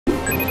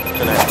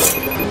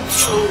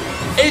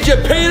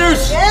Agent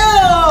Peters! Ew!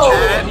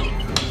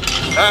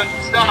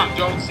 Stop,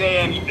 don't say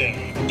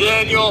anything.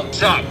 Daniel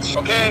sucks,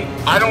 okay?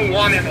 I don't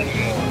want him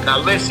anymore. Now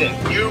listen,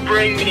 you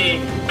bring me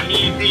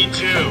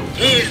PZ2.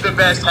 He's the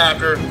best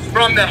hacker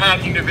from the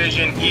hacking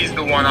division. He's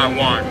the one I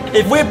want.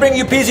 If we bring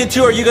you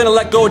PZ2, are you gonna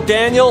let go of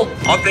Daniel?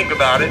 I'll think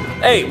about it.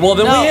 Hey, well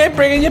then we ain't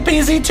bringing you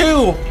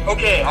PZ2.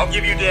 Okay, I'll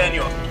give you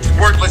Daniel. He's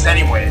worthless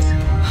anyways.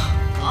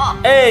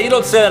 Hey, you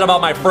don't say that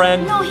about my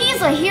friend. No,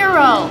 he's a hero.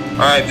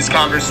 Alright, this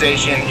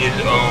conversation is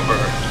over.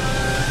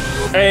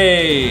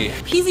 Hey.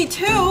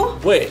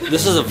 PZ2? Wait,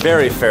 this is a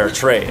very fair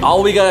trade.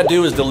 All we gotta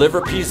do is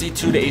deliver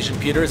PZ2 to Agent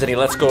Peters and he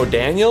lets go of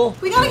Daniel?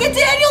 We gotta get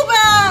Daniel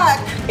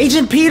back!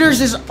 Agent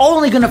Peters is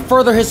only gonna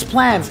further his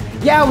plans.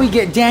 Yeah, we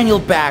get Daniel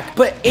back,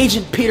 but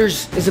Agent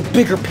Peters is a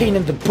bigger pain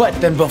in the butt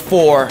than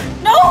before.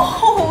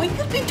 No! He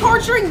could be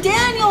torturing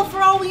Daniel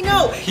for all we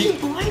know. He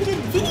blinded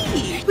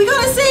V. We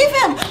gotta save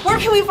him! Where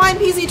can we find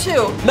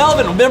PZ2?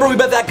 Melvin, remember we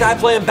met that guy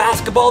playing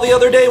basketball the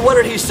other day? What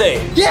did he say?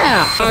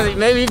 Yeah!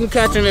 Maybe you can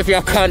catch him if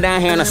y'all come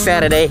down here on a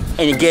Saturday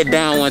and you get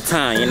down one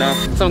time, you know?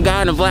 Some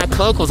guy in a black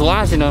cloak was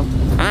watching him.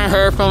 I ain't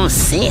heard from him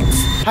since.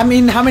 I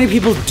mean, how many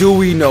people do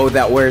we know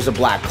that wears a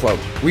black cloak?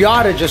 We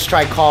ought to just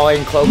try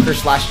calling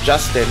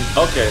Cloaker/Justin.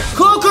 Okay.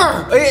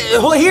 Cloaker!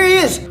 Here he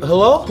is!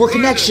 Hello? Poor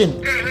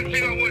connection.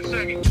 Hang on 1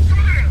 second.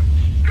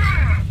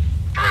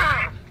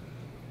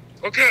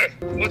 Okay,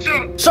 what's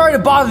up? Sorry to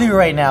bother you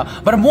right now,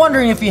 but I'm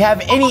wondering if you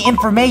have any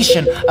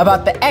information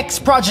about the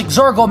ex-Project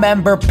Zorgo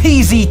member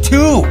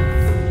PZ2.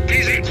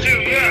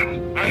 PZ2,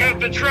 yeah. I have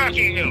been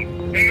tracking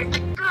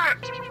him.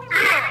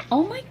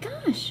 Oh my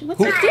gosh,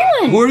 what's he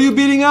doing? Who are you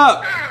beating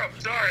up?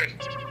 Sorry.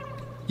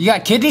 You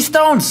got kidney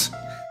stones?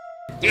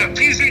 Yeah,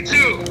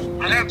 PZ2.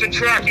 I have been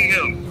tracking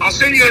him. I'll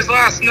send you his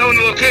last known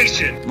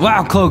location.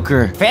 Wow,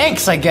 Cloaker.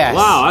 Thanks, I guess.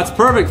 Wow, that's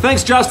perfect.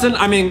 Thanks, Justin.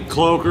 I mean,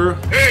 Cloaker.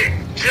 Hey,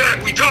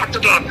 Jack, we talked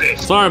about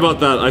this. Sorry about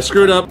that. I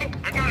screwed up.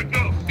 I gotta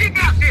go. Get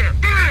back here.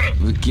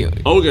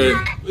 Okay.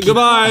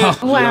 Goodbye.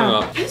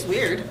 Wow. He's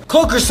weird.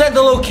 Cloaker sent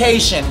the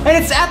location, and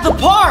it's at the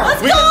park.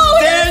 Let's go!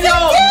 Daniel!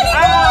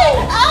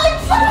 Ow! I'm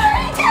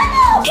sorry,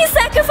 Daniel! He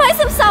sacrificed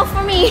himself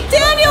for me.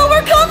 Daniel,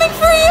 we're coming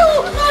for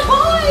you! My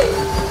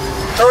boy!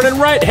 Turning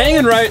right,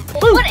 hanging right.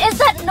 Woo. What is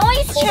that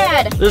noise,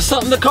 Chad? There's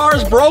something, the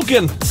car's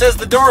broken. It says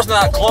the door's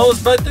not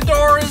closed, but the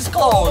door is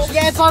closed.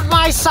 Yeah, it's on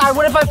my side.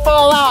 What if I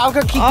fall out? I'm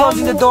gonna keep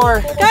closing the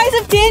door. Guys,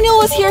 if Daniel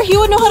was here, he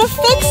would know how to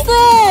fix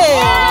this!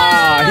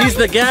 Ah, he's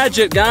the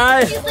gadget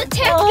guy. He's the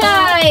tech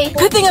guy.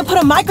 Good thing I put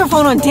a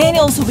microphone on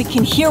Daniel so we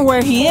can hear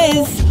where he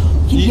is.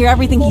 We can hear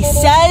everything he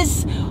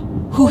says,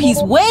 who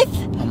he's with.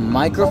 A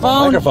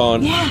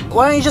microphone? Yeah,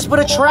 Why don't you just put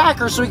a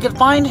tracker so we can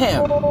find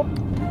him?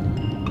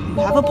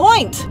 you have a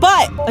point.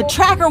 But a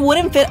tracker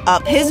wouldn't fit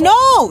up his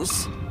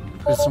nose.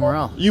 Put it somewhere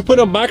else. You put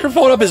a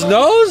microphone up his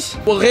nose?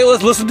 Well, okay,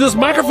 let's listen to this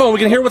microphone. We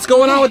can hear what's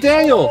going on with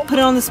Daniel. Put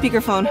it on the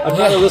speakerphone. I'd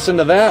rather listen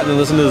to that than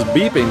listen to this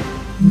beeping.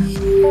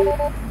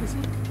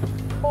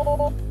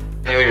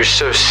 You're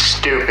so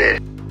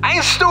stupid. I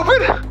ain't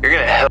stupid. You're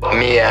gonna help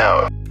me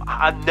out.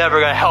 I'm never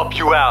gonna help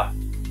you out.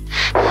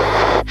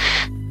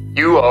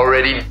 You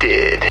already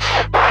did.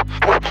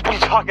 What are you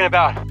talking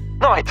about?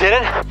 No, I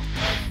didn't.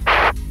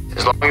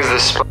 As long as the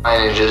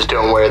spinages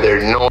don't wear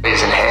their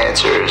noise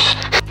enhancers.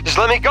 Just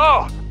let me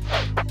go.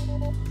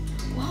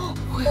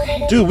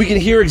 Dude, we can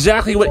hear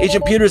exactly what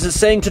Agent Peters is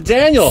saying to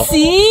Daniel.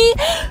 See?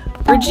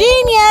 We're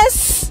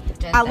genius!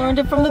 I learned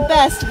it from the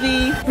best,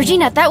 V.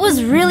 Regina, that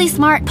was really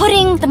smart,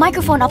 putting the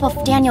microphone up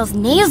of Daniel's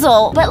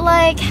nasal. But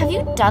like, have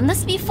you done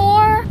this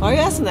before? Why are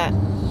you asking that?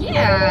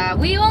 Yeah,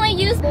 we only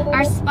use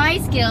our spy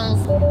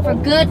skills for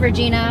good,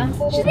 Regina.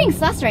 She's being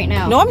sus right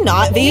now. No, I'm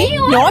not, V. Yeah,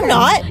 you No, are. I'm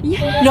not.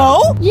 Yeah.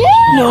 No? Yeah.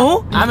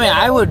 No? I mean,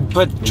 I would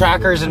put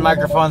trackers and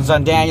microphones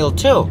on Daniel,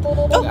 too.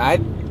 I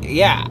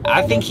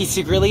think he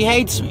secretly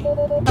hates me.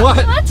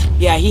 What?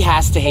 Yeah, he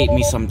has to hate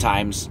me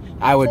sometimes.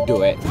 I would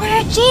do it.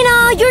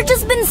 Regina, you've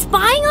just been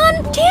spying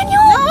on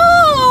Daniel?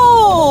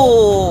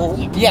 No!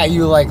 Yeah,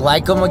 you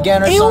like him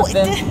again or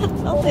something?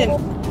 Something.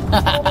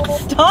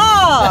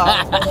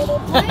 Stop!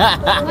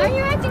 Why are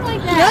you acting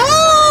like that?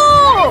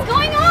 No! What's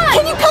going on?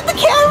 Can you cut the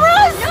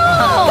cameras? No!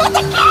 Cut the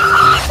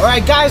cameras! All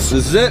right, guys.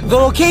 This is it. The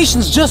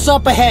location's just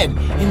up ahead.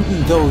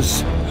 In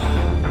those...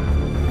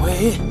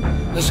 Wait.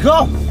 Let's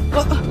go.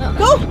 Go!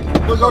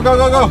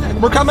 Go.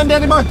 We're coming,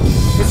 Danny boy.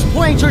 It's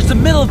pointing towards the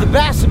middle of the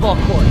basketball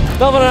court.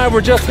 Melvin and I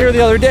were just here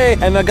the other day,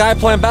 and the guy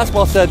playing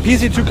basketball said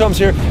PZ2 comes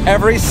here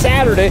every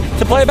Saturday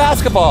to play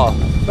basketball.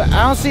 But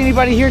I don't see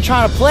anybody here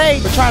trying to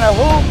play. We're trying to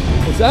hoop.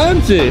 It's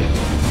empty.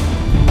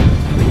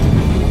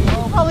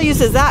 We'll probably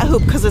uses that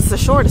hoop because it's the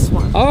shortest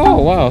one.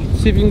 Oh, wow.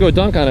 See if you can go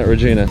dunk on it,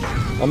 Regina.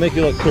 I'll make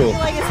you look cool. I feel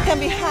like it's gonna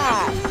be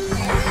hot.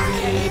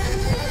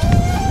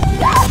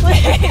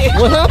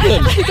 What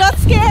happened? I got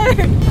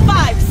scared.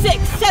 5,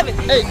 6, 7.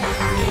 Hey.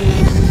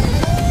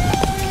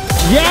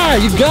 Yeah,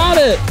 you got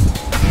it.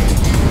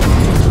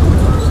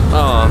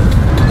 Oh,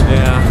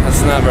 yeah,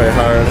 that's not very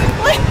hard.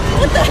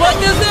 What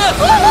is this?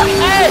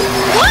 Hey!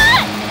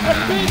 What?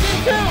 That's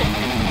PZ2!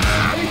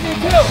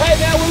 PZ2! Hey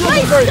man, we're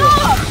looking for you!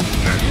 Stop!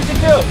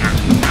 PZ2!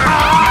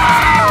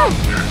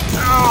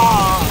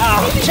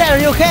 Chad,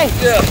 are you okay?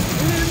 Yeah.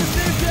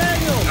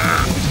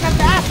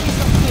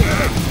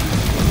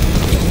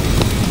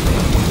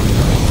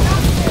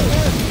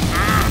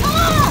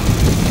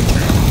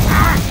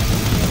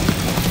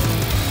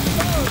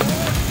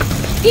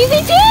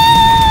 PZ2!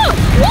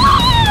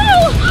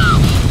 Whoa!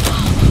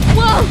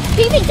 Whoa!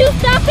 PZ2,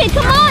 stop it!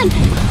 Come on!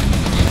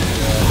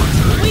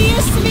 We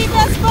used to be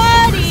best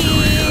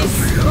buddies.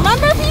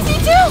 Remember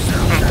PZ2?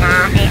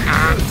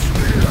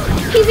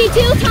 PZ2,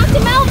 talk to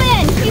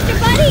Melvin! He's your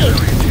buddy!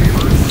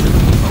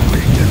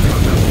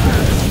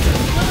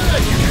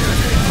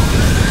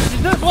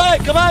 This way!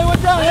 Come on,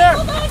 what's down here?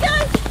 Oh my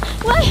God!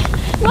 What?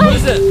 What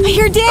is it? I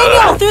hear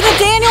Daniel through the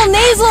Daniel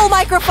nasal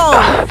microphone.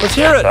 Let's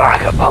hear it. I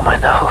got blow my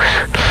nose.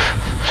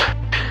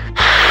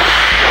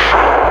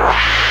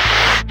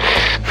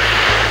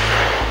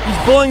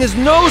 He's blowing his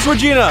nose,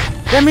 Regina.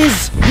 That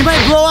means you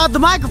might blow out the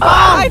microphone.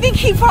 I think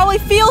he probably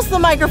feels the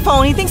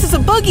microphone. He thinks it's a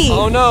boogie.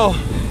 Oh no.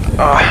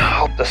 I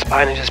hope the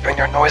spy ninjas bring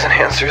their noise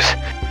enhancers.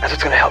 That's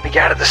what's gonna help me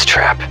get out of this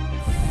trap.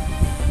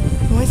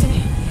 Noise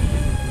in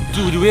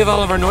Dude, do we have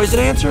all of our noise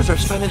enhancers? Our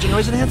spy ninja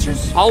noise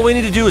enhancers? All we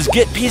need to do is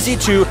get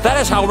PZ2. That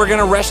is how we're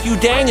gonna rescue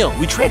Daniel.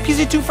 We trade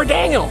PZ2 for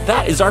Daniel.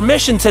 That is our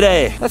mission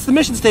today. That's the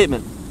mission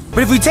statement.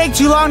 But if we take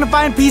too long to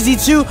find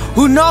PZ2,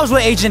 who knows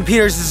what Agent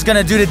Peters is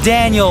gonna do to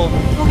Daniel?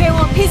 Okay,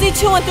 well,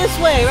 PZ2 went this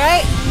way,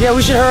 right? Yeah,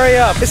 we should hurry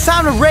up. It's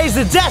time to raise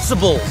the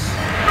decibels.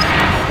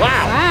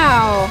 Wow.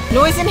 Wow.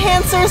 Noise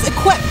enhancers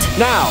equipped.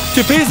 Now,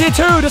 to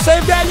PZ2 to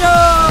save Daniel!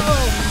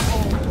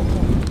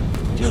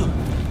 Dude,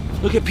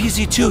 look at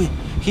PZ2.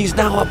 He's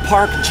now a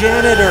park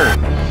janitor.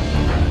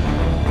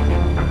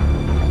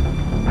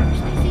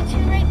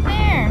 PZ2 right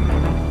there.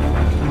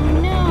 Oh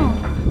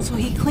no. So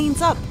he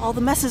cleans up all the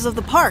messes of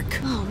the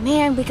park. Oh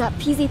man, we got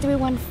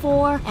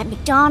PZ314 at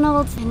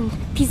McDonald's and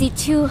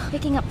PZ2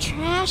 picking up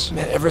trash.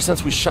 Man, ever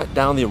since we shut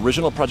down the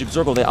original Project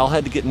Zorgo, they all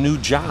had to get new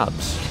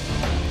jobs.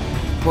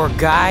 Poor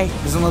guy.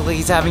 Doesn't look like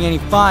he's having any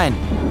fun.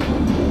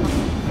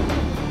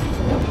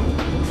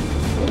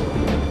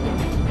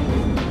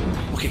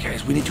 Okay,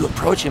 guys, we need to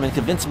approach him and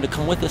convince him to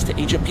come with us to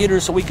Agent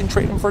Peters so we can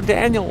trade him for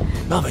Daniel.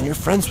 Melvin, you're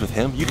friends with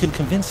him. You can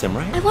convince him,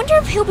 right? I wonder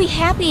if he'll be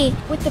happy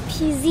with the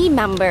PZ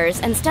members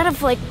instead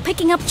of like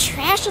picking up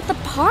trash at the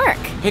park.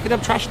 Picking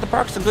up trash at the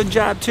park's a good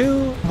job,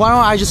 too. Why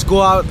don't I just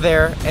go out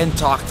there and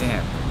talk to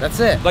him? That's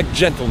it. Like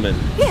gentlemen.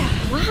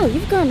 Wow,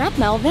 you've grown up,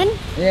 Melvin.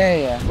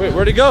 Yeah. Wait,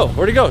 where'd he go?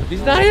 Where'd he go?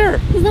 He's not here.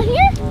 He's not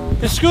here?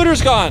 His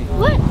scooter's gone.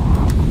 What?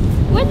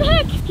 What the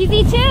heck?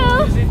 PZ2.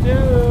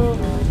 PZ2.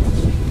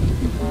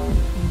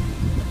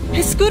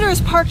 His scooter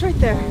is parked right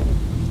there.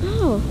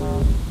 Oh.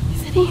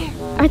 Is it here?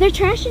 Are there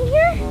trash in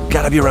here?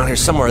 Gotta be around here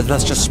somewhere.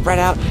 Let's just spread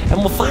out and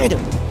we'll find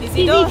him.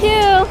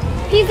 PZ2.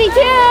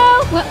 PZ2.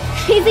 What?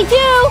 PZ2.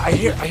 I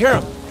hear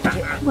him.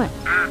 What?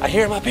 I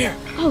hear him up here.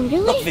 Oh,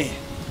 really? Look, V.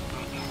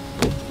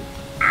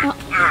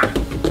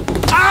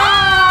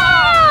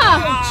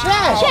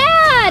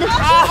 Chad!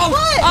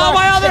 Oh,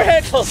 my other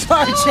ankle.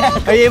 Sorry,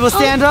 Chad. Are you able to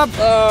stand up?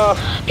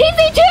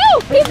 PZ2!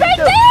 He's right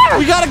there!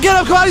 We gotta get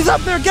him. Come on, he's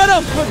up there. Get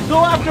him.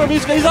 Go after him.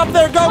 He's up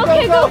there. Go,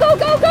 Okay, go.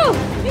 go!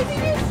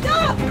 PZ2,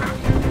 stop!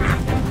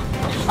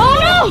 Oh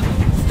no!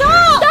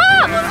 Stop!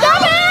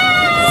 Stop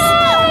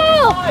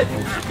it!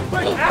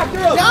 Quick, after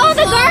him. Oh,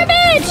 the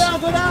garbage!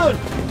 Go down.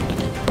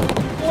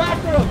 Go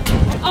after him.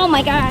 Oh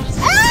my gosh.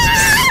 Ah!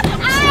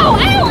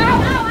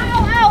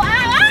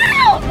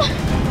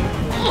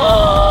 Ow!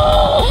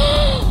 Ow!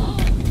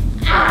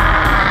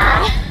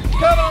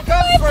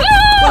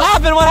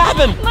 What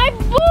happened? My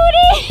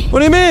booty! What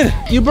do you mean?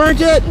 You burnt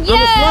it?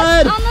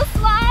 Yes, on the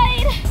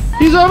slide.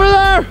 He's over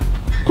there.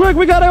 Quick,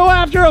 we gotta go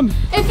after him.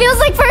 It feels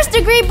like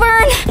first-degree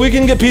burn. We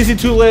can get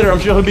PZ2 later. I'm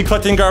sure he'll be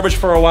collecting garbage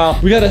for a while.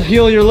 We gotta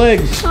heal your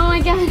legs. Oh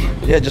my god.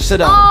 Yeah, just sit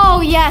down.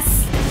 Oh,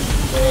 yes.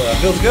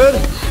 Feels good?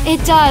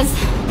 It does.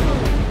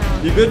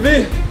 You good,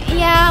 V?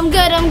 Yeah, I'm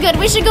good.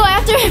 We should go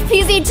after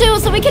PZ2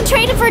 so we can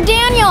trade it for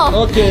Daniel.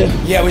 Okay.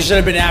 Yeah, we should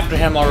have been after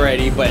him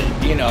already, but,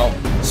 you know,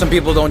 some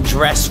people don't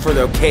dress for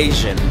the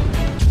occasion.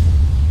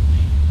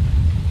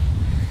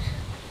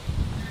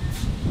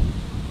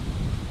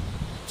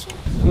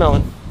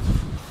 Melvin.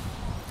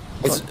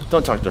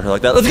 Don't talk to her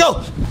like that. Let's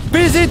go!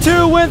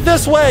 PZ2 went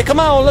this way. Come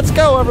on, let's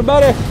go,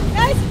 everybody.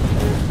 Guys,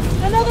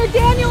 another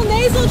Daniel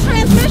nasal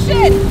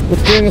transmission!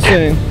 What's doing this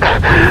thing?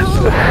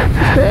 Oh,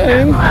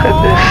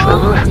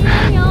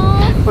 Daniel.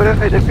 What if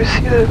I never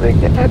see them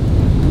again?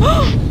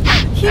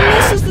 He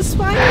misses the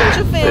Spy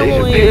Ninja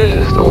family.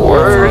 Peters is the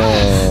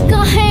worst.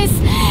 Guys,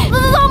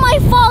 this is all my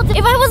fault.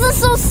 If I wasn't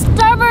so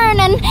stubborn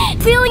and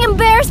feeling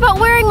embarrassed about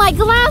wearing my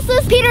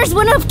glasses, Peters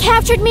wouldn't have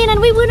captured me and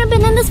we wouldn't have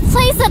been in this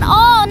place at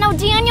all. Now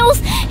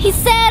he's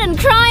sad and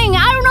crying.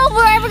 I don't know if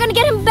we're ever gonna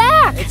get him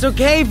back. It's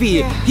okay,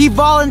 V. He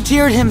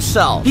volunteered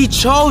himself. He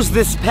chose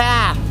this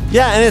path.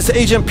 Yeah, and it's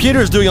Agent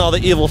Peters doing all the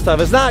evil stuff.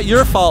 It's not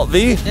your fault,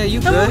 V. Yeah,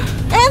 you good?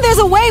 And there's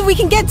a way we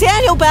can get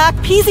Daniel back.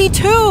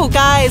 PZ2,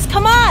 guys,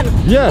 come on.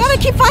 Yes. We gotta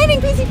keep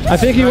finding PZ2. I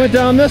think he went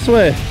down this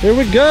way. Here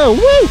we go.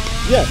 Woo!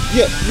 Yeah.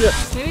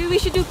 Maybe we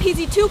should do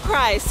PZ2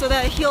 cries so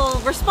that he'll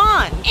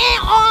respond.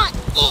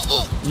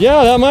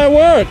 Yeah, that might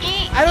work.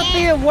 I don't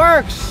think it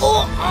works.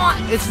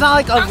 It's not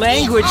like a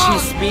language he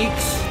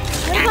speaks.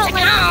 What about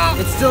like...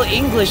 It's still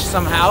English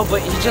somehow,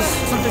 but he just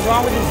something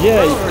wrong with his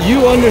throat. Yeah,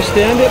 you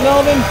understand it,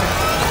 Melvin?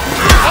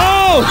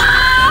 Oh!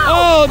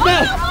 Oh,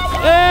 that!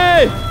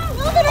 Hey!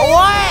 What?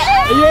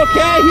 Are you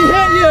okay? He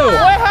hit you!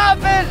 What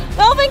happened?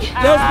 Melvin,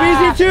 That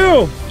was BZ2!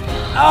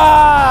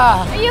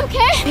 Ah! Are you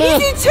okay?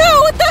 PZ2,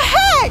 what the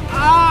heck?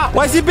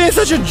 Why is he being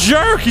such a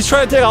jerk? He's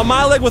trying to take out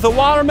my leg with a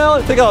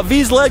watermelon, take out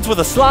V's legs with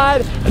a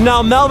slide, and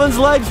now Melvin's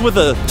legs with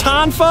a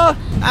tonfa?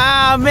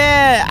 Ah,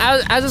 man,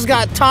 I just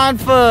got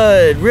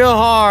tonfa real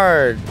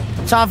hard.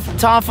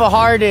 Tonfa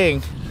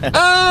Harding.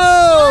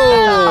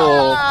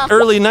 Oh!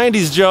 Early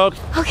 90s joke.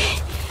 Okay.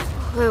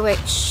 Wait.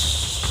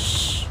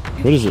 Shh.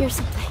 What is it? Hear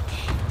something.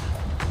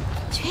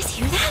 Do you guys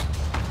hear that?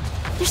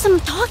 There's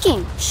someone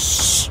talking.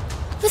 Shh.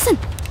 Listen.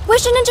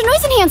 Where's your ninja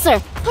noise enhancer?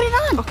 Put it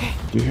on. Okay,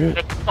 Do you hear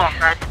it?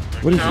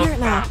 What is hear it? it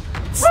now.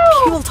 It's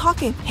people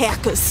talking.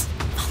 Hackers.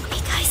 Follow me,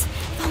 guys.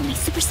 Follow me.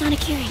 Supersonic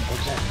hearing.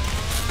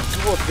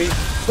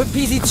 But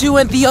PZ2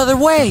 went the other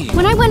way.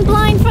 When I went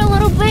blind for a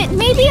little bit,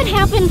 maybe it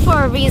happened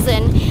for a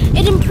reason.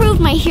 It improved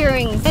my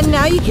hearing. And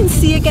now you can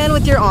see again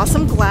with your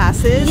awesome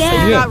glasses. Yeah.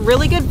 So you got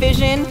really good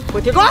vision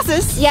with your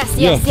glasses. Yes.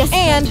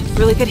 And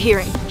really good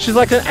hearing. She's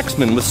like an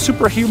X-Men with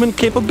superhuman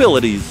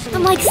capabilities.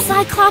 I'm like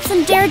Cyclops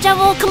and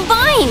Daredevil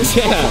combined.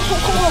 Yeah.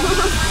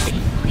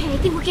 Okay, I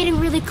think we're getting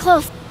really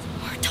close.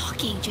 We're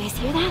talking. Do you guys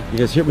hear that? You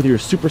guys hear it with your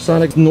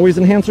supersonic noise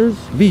enhancers?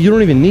 V, you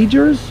don't even need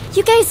yours?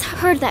 You guys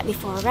heard that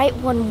before, right?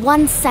 When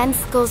one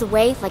sense goes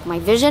away, like my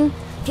vision,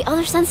 the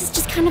other senses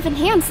just kind of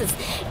enhances.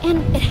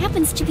 And it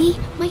happens to be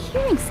my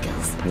hearing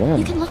skills. Wow.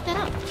 You can look that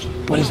up.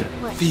 What is it?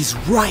 What? He's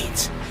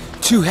right.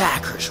 2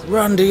 hackers. We're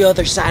on the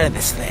other side of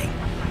this thing.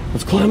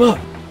 Let's climb up.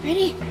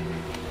 Ready?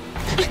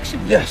 Action.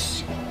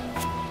 Yes.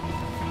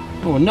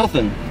 Oh,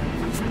 nothing.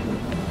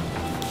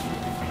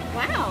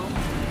 Wow.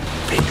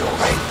 You're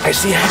right. I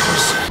see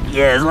hackers.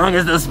 Yeah, as long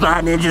as the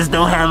spot ninjas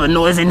don't have a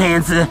noise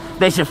enhancer,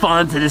 they should fall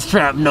into this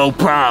trap no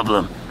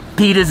problem.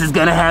 Peters is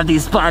gonna have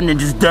these spot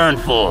ninjas done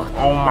for.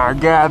 Oh my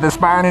god, the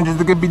spy ninjas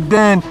are gonna be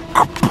done.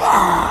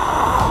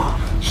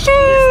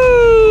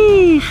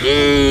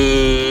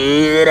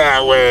 Yeah,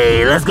 that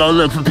way. Let's go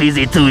look for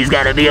PZ2. He's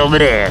gotta be over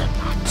there.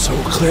 So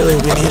clearly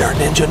we need our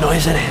ninja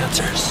noise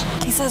enhancers.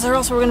 He says or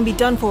else we're gonna be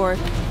done for.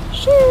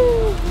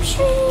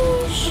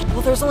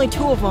 Well, there's only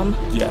 2 of them.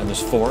 Yeah, and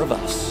there's 4 of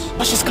us.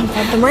 Let's just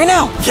confront them right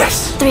now.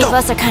 Yes! 3 of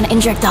us are kind of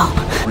injured though.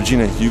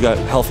 Regina, you got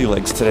healthy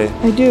legs today.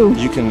 I do.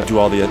 You can do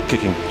all the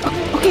kicking.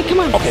 Okay, come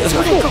on. Okay, let's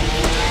go.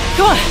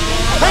 Come on.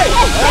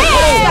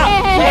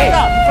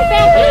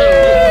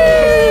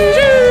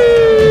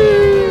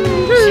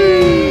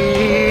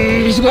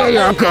 Where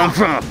y'all come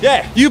from?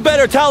 Yeah, you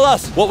better tell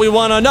us what we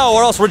want to know,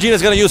 or else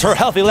Regina's gonna use her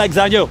healthy legs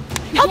on you.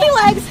 Healthy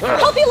legs!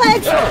 Healthy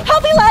legs!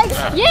 Healthy legs!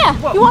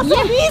 Yeah. You want some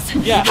of these?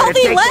 Yeah. Healthy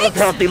Take those legs?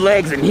 healthy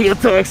legs and heel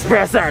toe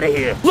express out of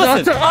here.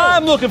 Listen,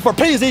 I'm looking for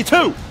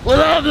PZ2.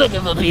 Well, I'm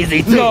looking for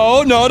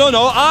PZ2.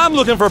 No. I'm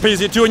looking for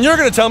PZ2, and you're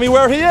gonna tell me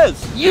where he is.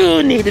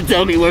 You need to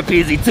tell me where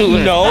PZ2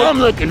 is. No. I'm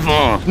looking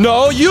for him.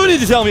 No, you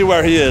need to tell me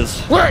where he is.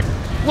 What?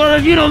 Well,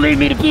 if you don't lead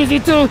me to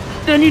PZ2,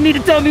 then you need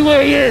to tell me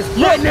where he is.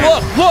 Look, Right now.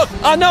 look.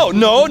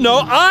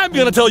 No. I'm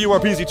gonna tell you where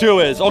PZ2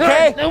 is,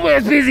 okay? Then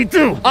where's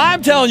PZ2?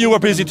 I'm telling you where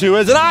PZ2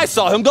 is, and I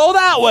saw him go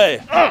that way.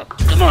 Oh,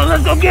 come on,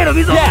 let's go get him.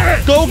 He's over Yeah,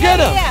 there. go get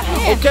him.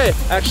 Yeah. Okay,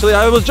 actually,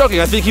 I was joking.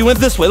 I think he went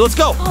this way. Let's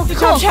go.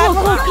 Go, Chad,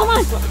 come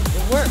on.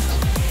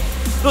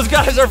 Those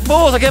guys are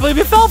fools. I can't believe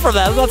you fell for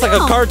that. That's like a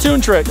know.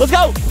 cartoon trick. Let's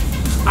go.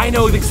 I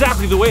know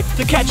exactly the way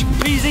to catch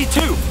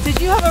PZ2.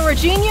 Did you have a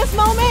Reginius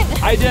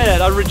moment? I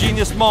did, a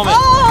Reginius moment.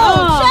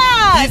 Oh,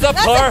 Chad! He's up,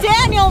 That's Clark. a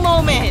Daniel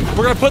moment.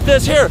 We're gonna put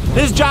this here.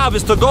 His job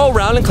is to go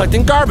around and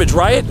collecting garbage,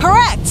 right?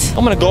 Correct.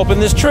 I'm gonna go up in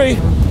this tree.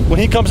 When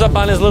he comes up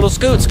on his little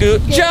scoot,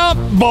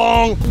 jump,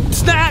 bong,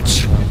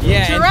 snatch.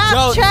 Yeah,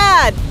 Giraffe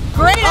Chad.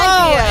 Great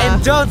idea.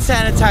 and don't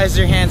sanitize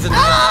your hands in the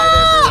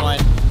eye, everyone.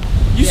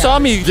 You saw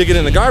me digging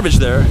in the garbage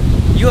there.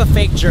 You a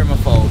fake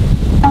germaphobe.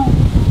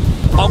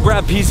 I'll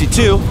grab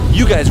PZ2,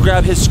 you guys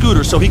grab his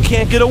scooter so he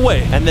can't get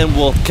away, and then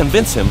we'll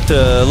convince him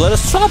to let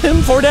us stop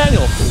him for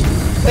Daniel.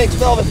 Thanks,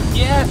 Melvin.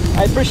 Yeah,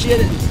 I appreciate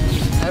it.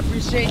 I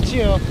appreciate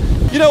you.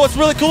 You know what's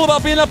really cool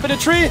about being up in a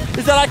tree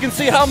is that I can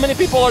see how many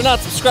people are not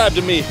subscribed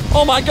to me.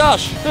 Oh my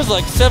gosh, there's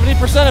like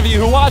 70% of you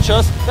who watch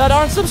us that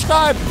aren't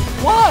subscribed.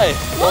 Why?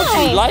 Don't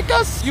Why? you like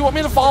us? You want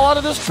me to fall out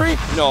of this tree?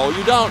 No,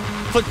 you don't.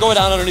 Go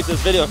down underneath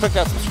this video and click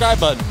that subscribe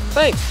button.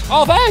 Thanks.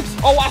 Oh, thanks.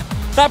 Oh, wow.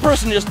 That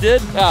person just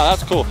did. Yeah,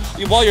 that's cool.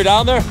 While you're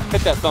down there,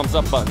 hit that thumbs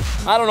up button.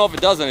 I don't know if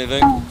it does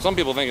anything. Some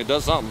people think it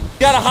does something. You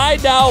gotta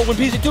hide now. When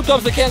PZ2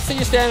 comes, they can't see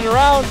you standing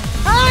around.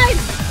 Hide!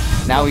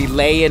 Now we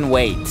lay in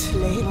wait.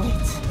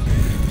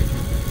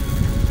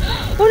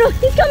 Oh no,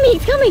 he's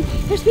coming.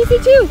 There's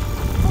PZ2.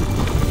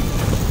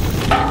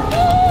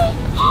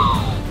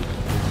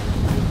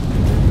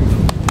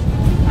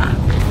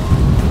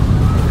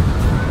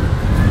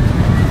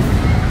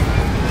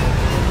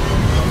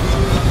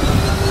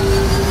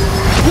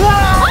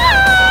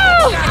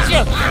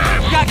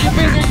 Got you,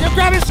 PZ.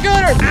 Grab his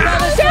scooter.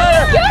 Grab his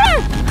scooter.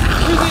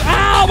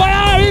 Ow, my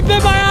arm. He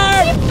bit my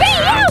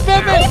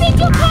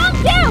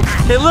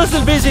Hey,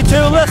 listen,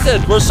 BZ2,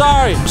 listen. We're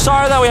sorry. We're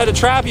sorry that we had to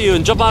trap you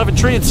and jump out of a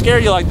tree and scare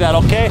you like that,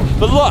 okay?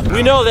 But look,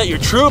 we know that your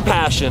true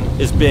passion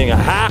is being a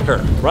hacker,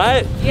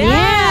 right?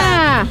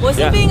 Yeah.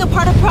 Wasn't being a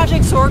part of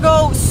Project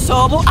Sorgo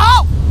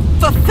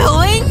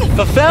fulfilling?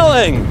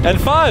 Fulfilling and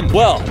fun.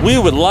 Well, we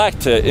would like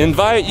to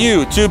invite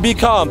you to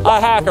become a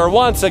hacker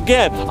once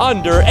again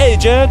under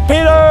Agent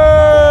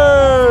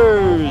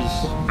Peters.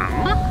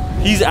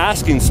 He's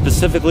asking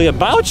specifically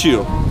about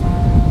you.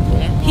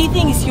 He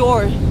thinks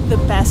you're the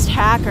best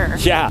hacker.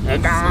 Yeah.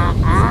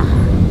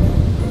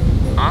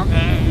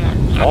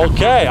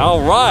 Okay,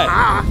 all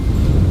right.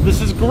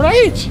 This is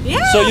great.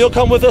 Yeah. So you'll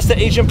come with us to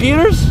Agent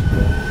Peters?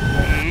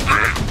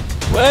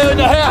 Wait,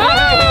 no, hey.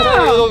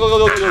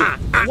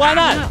 Why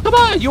not? Come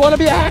on, you want to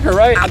be a hacker,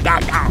 right?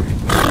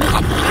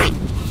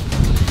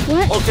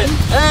 What? Okay,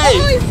 Oh, hey!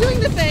 he's doing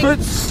the thing.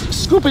 Quit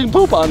scooping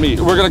poop on me.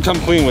 We're gonna come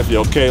clean with you,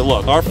 okay?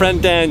 Look, our friend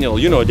Daniel,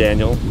 you know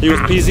Daniel, he was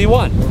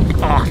PZ1.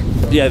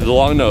 Yeah, the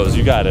long nose,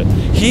 you got it.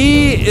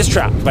 He is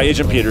trapped by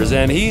Agent Peters,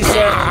 and he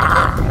said...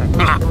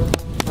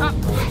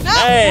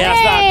 Hey,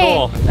 that's not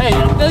cool. Hey,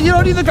 you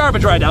don't need the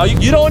garbage right now.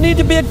 You don't need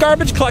to be a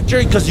garbage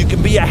collector because you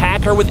can be a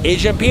hacker with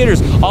Agent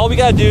Peters. All we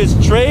gotta do is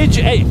trade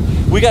you. Hey,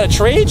 we gotta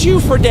trade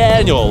you for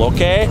Daniel,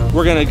 okay?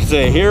 We're gonna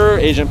say, here,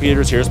 Agent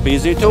Peters, here's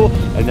BZ2,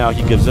 and now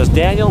he gives us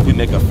Daniel. We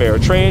make a fair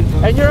trade,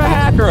 and you're a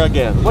hacker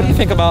again. What do you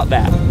think about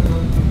that?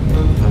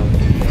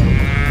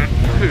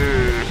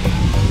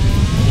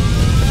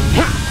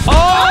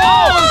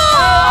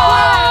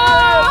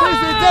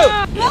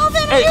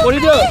 Melvin, Hey, what are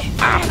you doing?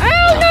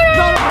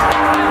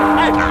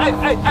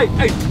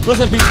 Hey,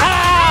 listen, BZ.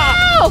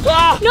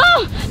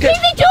 No!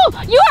 BZ2!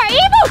 You are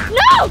evil!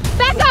 No!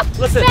 Back up!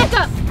 Listen. Back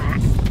up!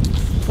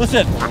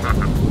 Listen.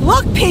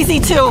 Look,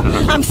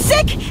 PZ2, I'm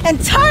sick and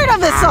tired of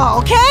this all,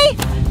 okay?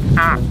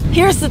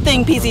 Here's the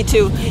thing,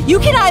 PZ2. You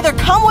can either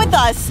come with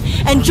us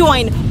and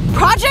join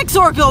Project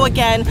Zorgo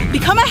again,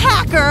 become a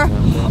hacker,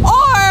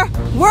 or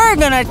we're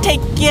gonna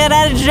take you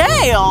out of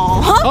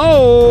jail, huh?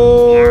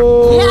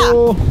 Oh!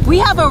 Yeah, we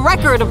have a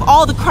record of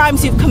all the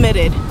crimes you've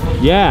committed.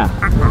 Yeah.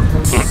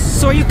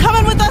 So are you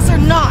coming with us or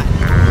not?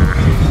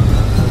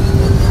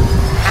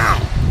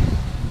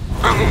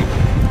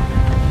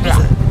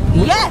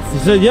 Yes. You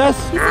said yes?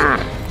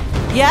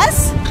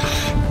 Yes?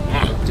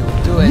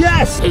 Do it.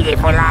 Yes!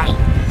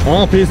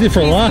 Oh, PZ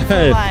for life.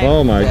 life.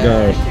 Oh my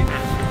gosh.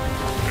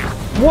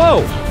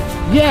 Whoa!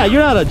 Yeah,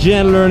 you're not a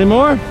janitor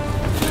anymore.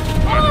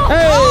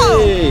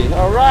 Hey!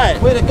 All right.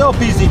 Way to go,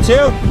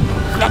 PZ2.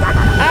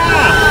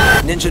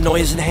 Ninja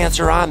noise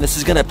enhancer on. This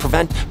is gonna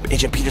prevent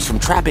Agent Peters from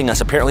trapping us.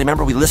 Apparently,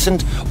 remember we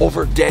listened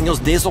over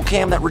Daniel's nasal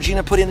cam that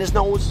Regina put in his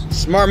nose?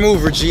 Smart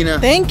move, Regina.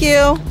 Thank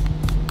you.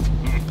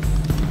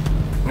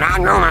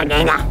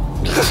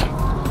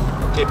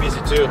 Okay,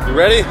 PZ2, you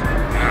ready?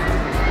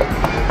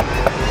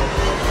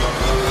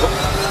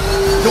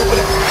 Open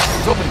it.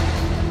 It's open.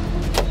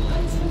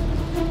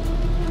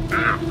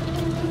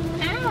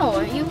 Ow,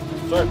 are you...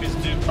 Sorry,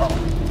 PZ2.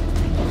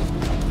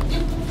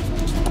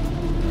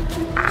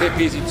 Okay,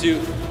 PZ2.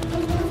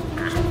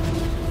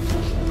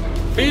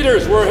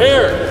 Peters, we're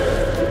here.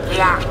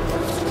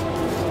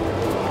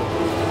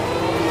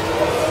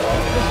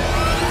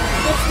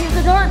 Let's use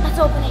the door that's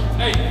opening.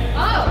 Hey.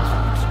 Oh!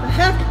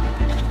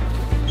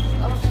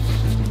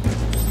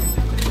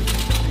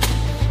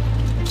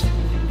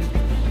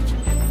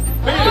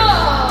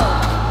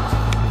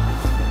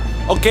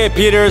 Okay,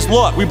 Peters,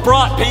 look, we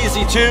brought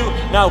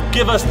PZ2. Now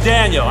give us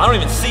Daniel. I don't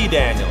even see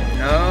Daniel.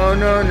 No.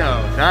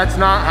 That's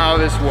not how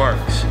this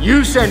works.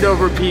 You send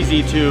over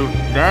PZ2,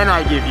 then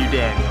I give you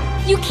Daniel.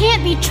 You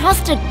can't be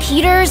trusted,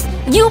 Peters.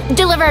 You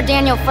deliver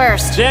Daniel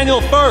first.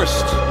 Daniel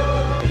first.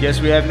 I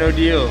guess we have no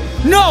deal.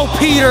 No,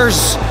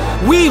 Peters!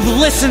 We've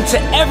listened to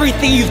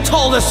everything you've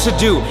told us to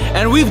do,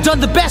 and we've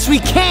done the best we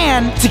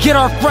can to get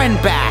our friend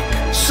back.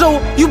 So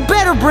you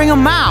better bring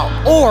him out,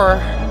 or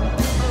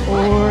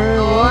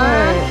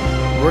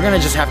we're gonna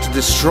just have to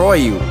destroy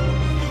you.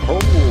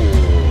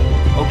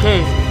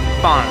 Okay,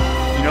 fine.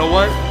 You know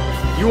what?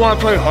 You want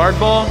to play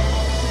hardball?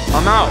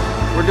 I'm out.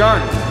 We're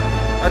done.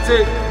 That's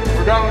it.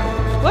 We're done.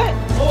 What?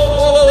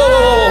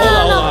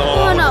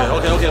 Hold no.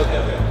 Okay.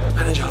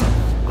 Ninja,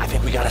 I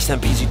think we gotta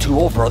send PZ2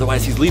 over,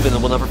 otherwise he's leaving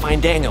and we'll never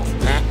find Daniel.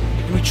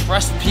 Do we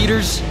trust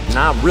Peters?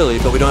 Not really,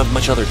 but we don't have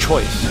much other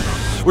choice.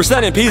 We're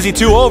sending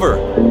PZ2 over.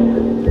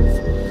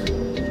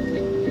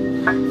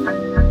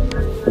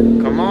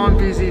 Come on,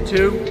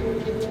 PZ2.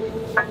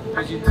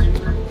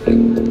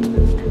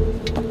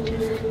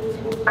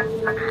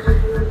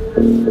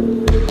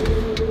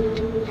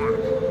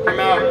 I'm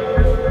out.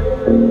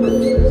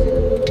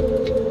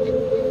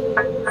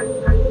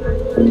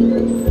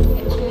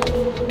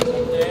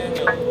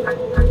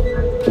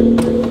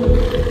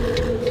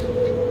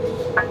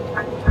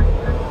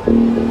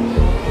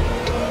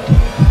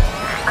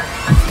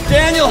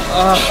 Daniel!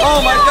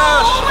 Oh my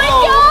gosh! Oh my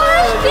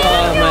gosh,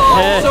 Daniel! My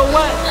head. So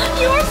what?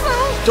 You are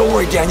fine. Don't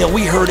worry, Daniel,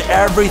 we heard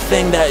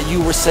everything that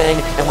you were saying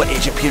and what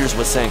Agent Peters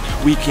was saying.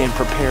 We came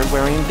prepared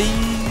wearing these.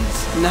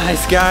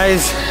 Nice,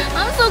 guys.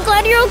 I'm so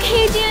glad you're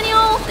okay,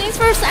 Daniel. Thanks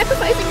for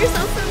sacrificing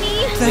yourself for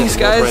me. Thanks,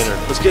 Yeah, guys.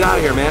 no-brainer. Let's get out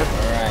of here, man.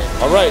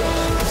 All right.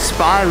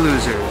 Spy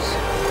losers.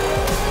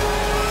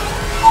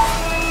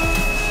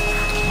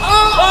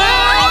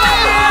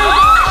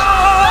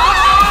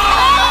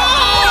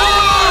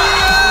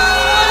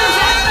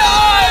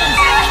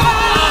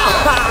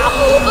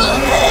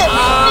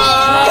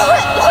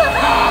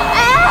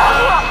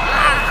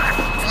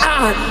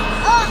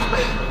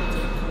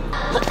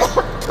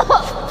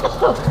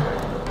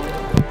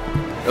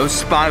 Those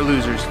spy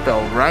losers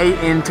fell right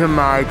into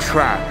my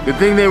trap. Good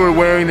thing they were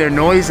wearing their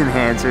noise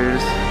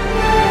enhancers.